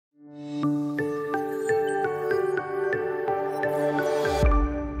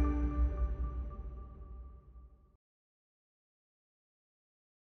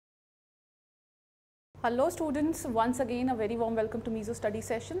Hello students, once again a very warm welcome to Miso study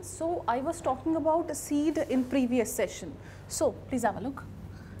session. So I was talking about seed in previous session. So please have a look.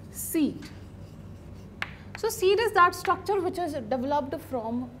 Seed. So seed is that structure which is developed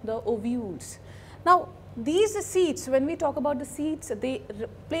from the ovules. Now these seeds, when we talk about the seeds, they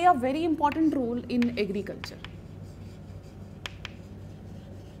play a very important role in agriculture.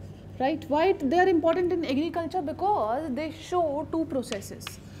 Right? Why they are important in agriculture? Because they show two processes.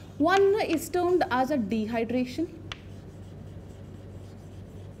 One is termed as a dehydration.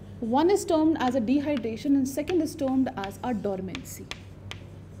 One is termed as a dehydration and second is termed as a dormancy.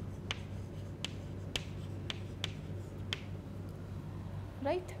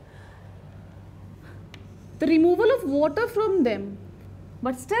 Right? The removal of water from them,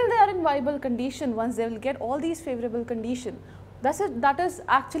 but still they are in viable condition once they will get all these favorable conditions. That is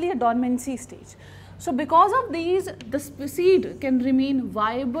actually a dormancy stage. So because of these, the seed can remain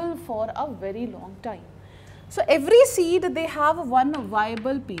viable for a very long time. So every seed, they have one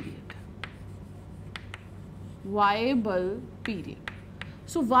viable period. Viable period.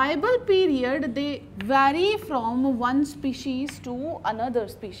 So viable period, they vary from one species to another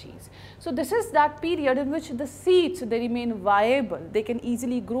species. So this is that period in which the seeds, they remain viable. They can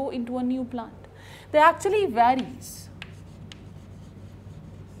easily grow into a new plant. They actually varies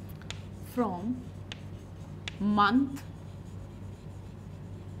from month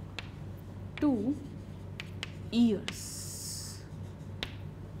to years,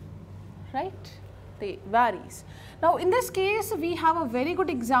 right? They varies. Now in this case we have a very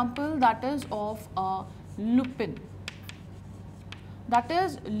good example, that is of a lupin, that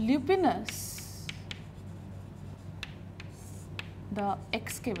is Lupinus the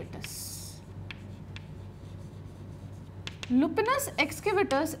excavatus. Lupinus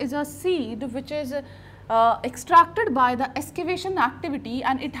excavatus is a seed which is extracted by the excavation activity,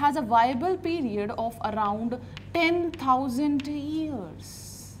 and it has a viable period of around 10,000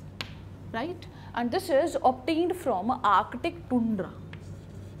 years, right? And this is obtained from Arctic tundra.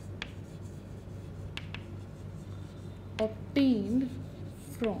 Obtained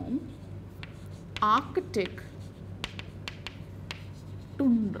from Arctic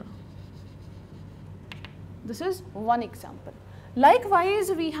tundra. This is one example.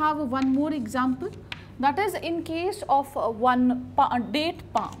 Likewise, we have one more example, that is in case of one date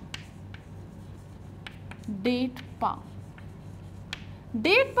palm. Date palm.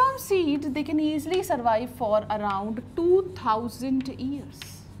 Date palm seeds, they can easily survive for around 2,000 years,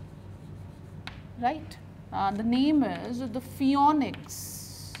 right? The name is the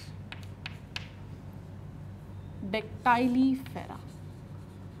Phoenix dactylifera.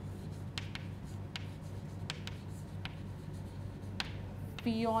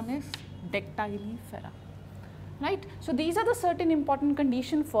 Phoenix dactylifera, right? So these are the certain important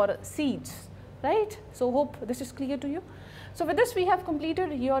conditions for seeds, right? So hope this is clear to you. So with this we have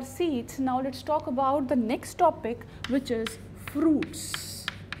completed your seeds. Now let's talk about the next topic, which is fruits.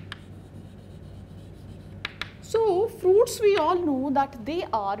 So fruits, we all know that they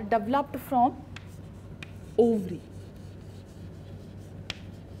are developed from ovary.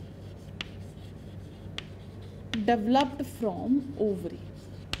 Developed from ovary,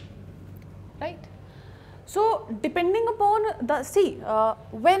 right? So depending upon the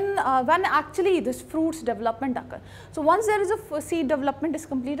when actually this fruits development occur. So once there is a seed development is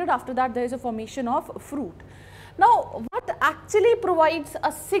completed, after that there is a formation of fruit. Now what actually provides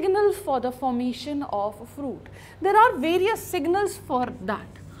a signal for the formation of fruit? There are various signals for that.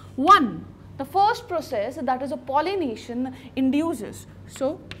 One, the first process, that is a pollination, induces.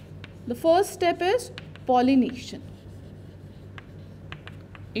 So the first step is pollination.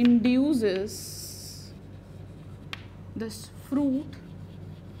 Induces this fruit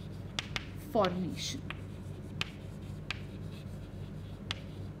formation,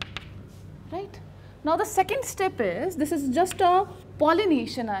 right? Now the second step is, this is just a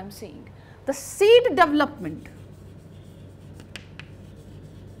pollination I am saying, the seed development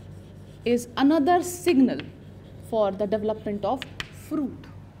is another signal for the development of fruit.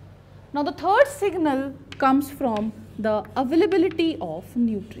 Now the third signal comes from the availability of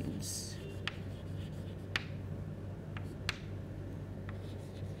nutrients.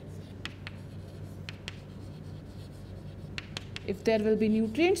 If there will be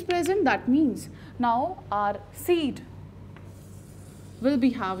nutrients present, that means now our seed will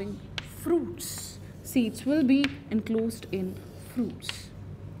be having fruits. Seeds will be enclosed in fruits.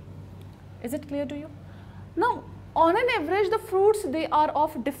 Is it clear to you? Now, on an average, the fruits, they are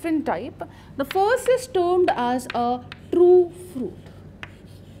of different type. The first is termed as a true fruit.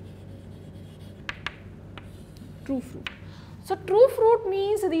 True fruit. So true fruit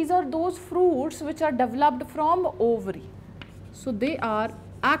means these are those fruits which are developed from ovary. So they are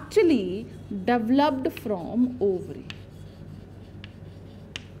actually developed from ovary.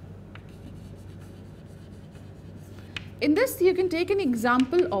 In this you can take an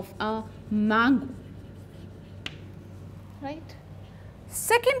example of a mango, right?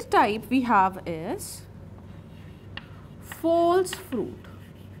 Second type we have is false fruit.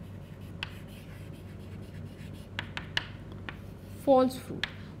 False fruit.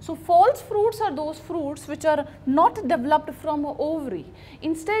 So false fruits are those fruits which are not developed from ovary.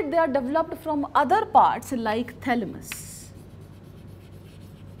 Instead they are developed from other parts like thalamus.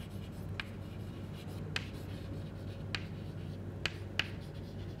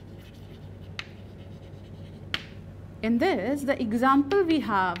 In this, the example we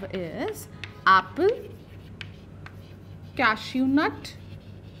have is apple, cashew nut,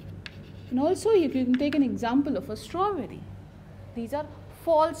 and also you can take an example of a strawberry. These are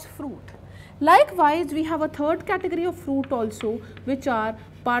false fruit. Likewise, we have a third category of fruit also, which are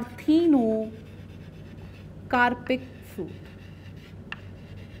parthenocarpic fruit.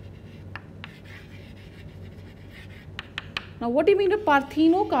 Now, what do you mean by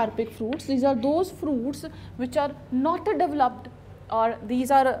parthenocarpic fruits? These are those fruits which are not developed, or these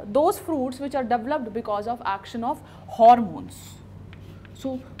are those fruits which are developed because of action of hormones.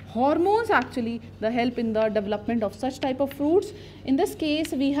 So, hormones actually the help in the development of such type of fruits. In this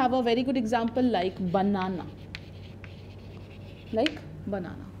case, we have a very good example like banana. Right?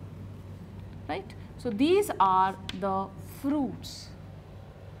 So, these are the fruits.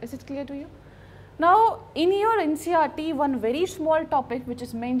 Is it clear to you? Now, in your NCERT, one very small topic which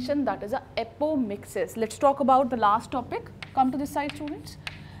is mentioned, that is a epomixes. Let's talk about the last topic. Come to this side, students.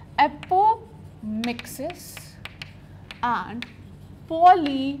 Epomixes and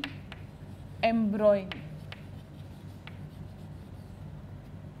polyembryony.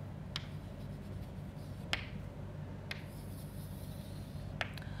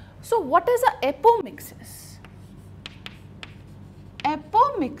 So, what is a epomixes?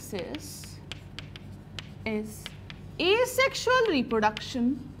 Epomixes is asexual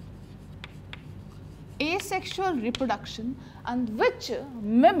reproduction and which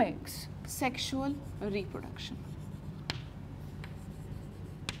mimics sexual reproduction.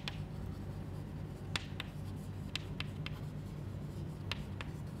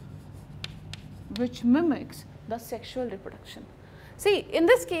 Which mimics the sexual reproduction. See, in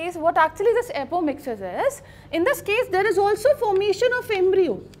this case, what actually this epomixes is, in this case there is also formation of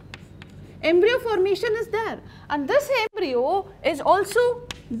embryo. Embryo formation is there, and this embryo is also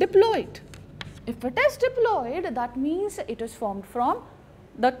diploid. If it is diploid, that means it is formed from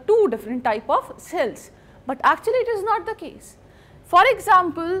the two different type of cells, but actually it is not the case. For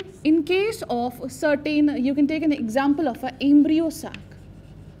example, in case of certain, you can take an example of an embryo sac.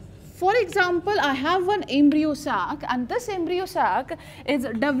 For example, I have one embryo sac, and this embryo sac is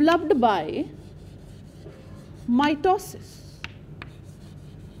developed by mitosis.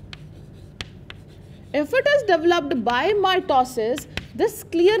 If it is developed by mitosis, this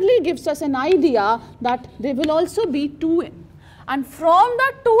clearly gives us an idea that they will also be 2N. And from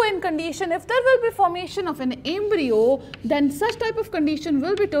that 2N condition, if there will be formation of an embryo, then such type of condition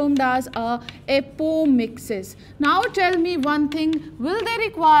will be termed as a epomixes. Now tell me one thing, will they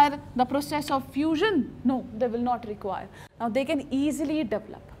require the process of fusion? No, they will not require. Now they can easily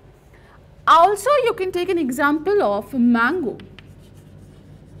develop. Also, you can take an example of mango,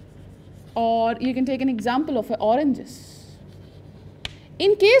 or you can take an example of oranges.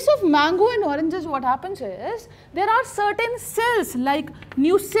 In case of mango and oranges, what happens is, there are certain cells like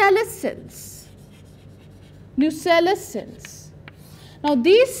nucellus cells. Nucellus cells. Now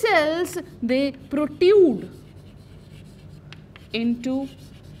these cells, they protrude into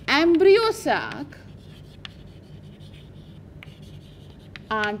embryo sac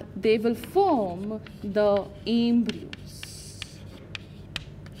and they will form the embryos.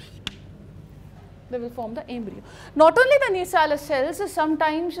 They will form the embryo. Not only the nucellus cells,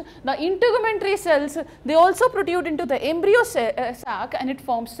 sometimes the integumentary cells, they also protrude into the embryo sac and it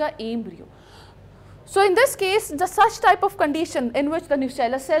forms the embryo. So in this case, the such type of condition in which the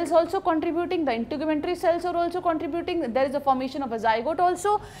nucellus cells also contributing, the integumentary cells are also contributing, there is a formation of a zygote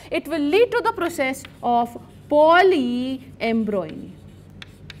also, it will lead to the process of polyembryony.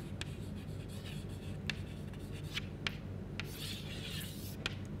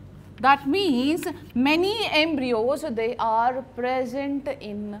 That means many embryos, they are present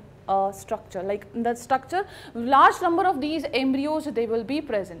in a structure, like in that structure, large number of these embryos, they will be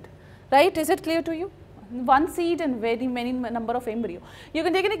present, right? Is it clear to you? one seed and very many number of embryo. You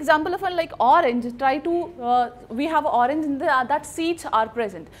can take an example of like orange, try to, we have orange and that seeds are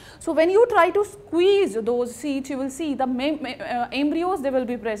present. So when you try to squeeze those seeds, you will see the embryos, they will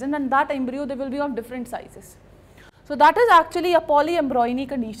be present, and that embryo, they will be of different sizes. So that is actually a polyembryony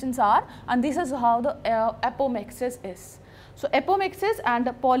conditions are, and this is how the epomixes is. So epomixes and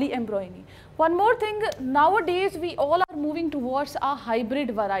polyembryony. One more thing, nowadays we all are moving towards our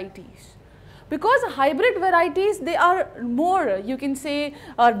hybrid varieties. Because hybrid varieties, they are more, you can say,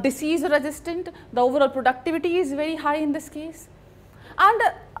 disease resistant, the overall productivity is very high in this case. And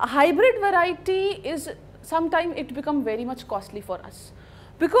a hybrid variety is, sometimes it become very much costly for us.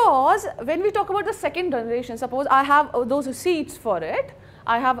 Because when we talk about the second generation, suppose I have those seeds for it,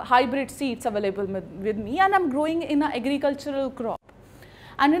 I have hybrid seeds available with me, and I am growing in an agricultural crop.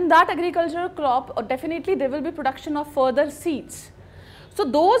 And in that agricultural crop, definitely there will be production of further seeds. So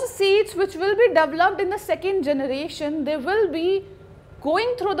those seeds which will be developed in the second generation, they will be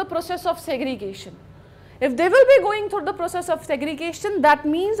going through the process of segregation. If they will be going through the process of segregation, that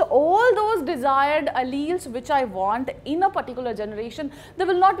means all those desired alleles which I want in a particular generation, they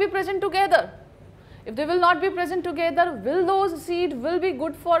will not be present together. If they will not be present together, will those seeds will be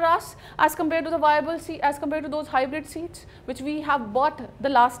good for us as compared to the viable seed, as compared to those hybrid seeds which we have bought the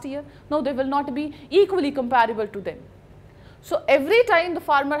last year? No, they will not be equally comparable to them. So every time the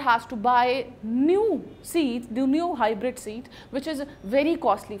farmer has to buy new seeds, the new hybrid seed, which is very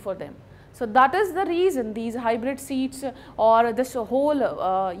costly for them. So that is the reason these hybrid seeds or this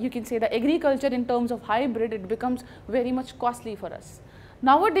whole, you can say the agriculture in terms of hybrid, it becomes very much costly for us.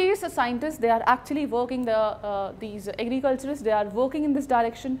 Nowadays, the scientists, they are actually working, these agriculturists, they are working in this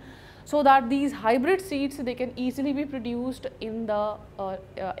direction so that these hybrid seeds, they can easily be produced in the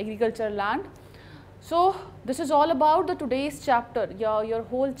agricultural land. So this is all about the today's chapter. Your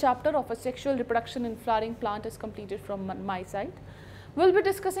whole chapter of a sexual reproduction in flowering plant is completed from my side. We will be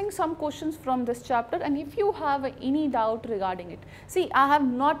discussing some questions from this chapter, and if you have any doubt regarding it, see, I have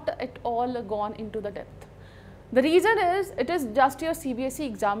not at all gone into the depth. The reason is, it is just your CBSE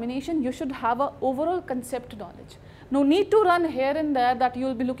examination, you should have a overall concept knowledge. No need to run here and there that you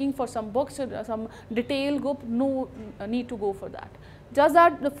will be looking for some books, some detail group, no need to go for that. Just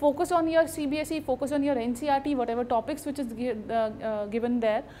that the focus on your CBSE, focus on your NCERT, whatever topics which is given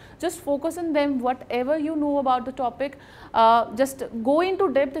there, just focus on them, whatever you know about the topic, just go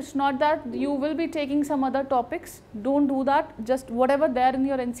into depth. It's not that you will be taking some other topics, don't do that, just whatever there in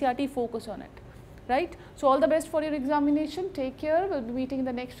your NCERT, focus on it, right? So all the best for your examination, take care, we'll be meeting in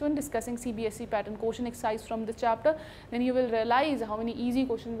the next one discussing CBSE pattern question exercise from this chapter, then you will realize how many easy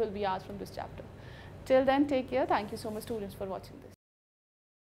questions will be asked from this chapter. Till then, take care, thank you so much students for watching this.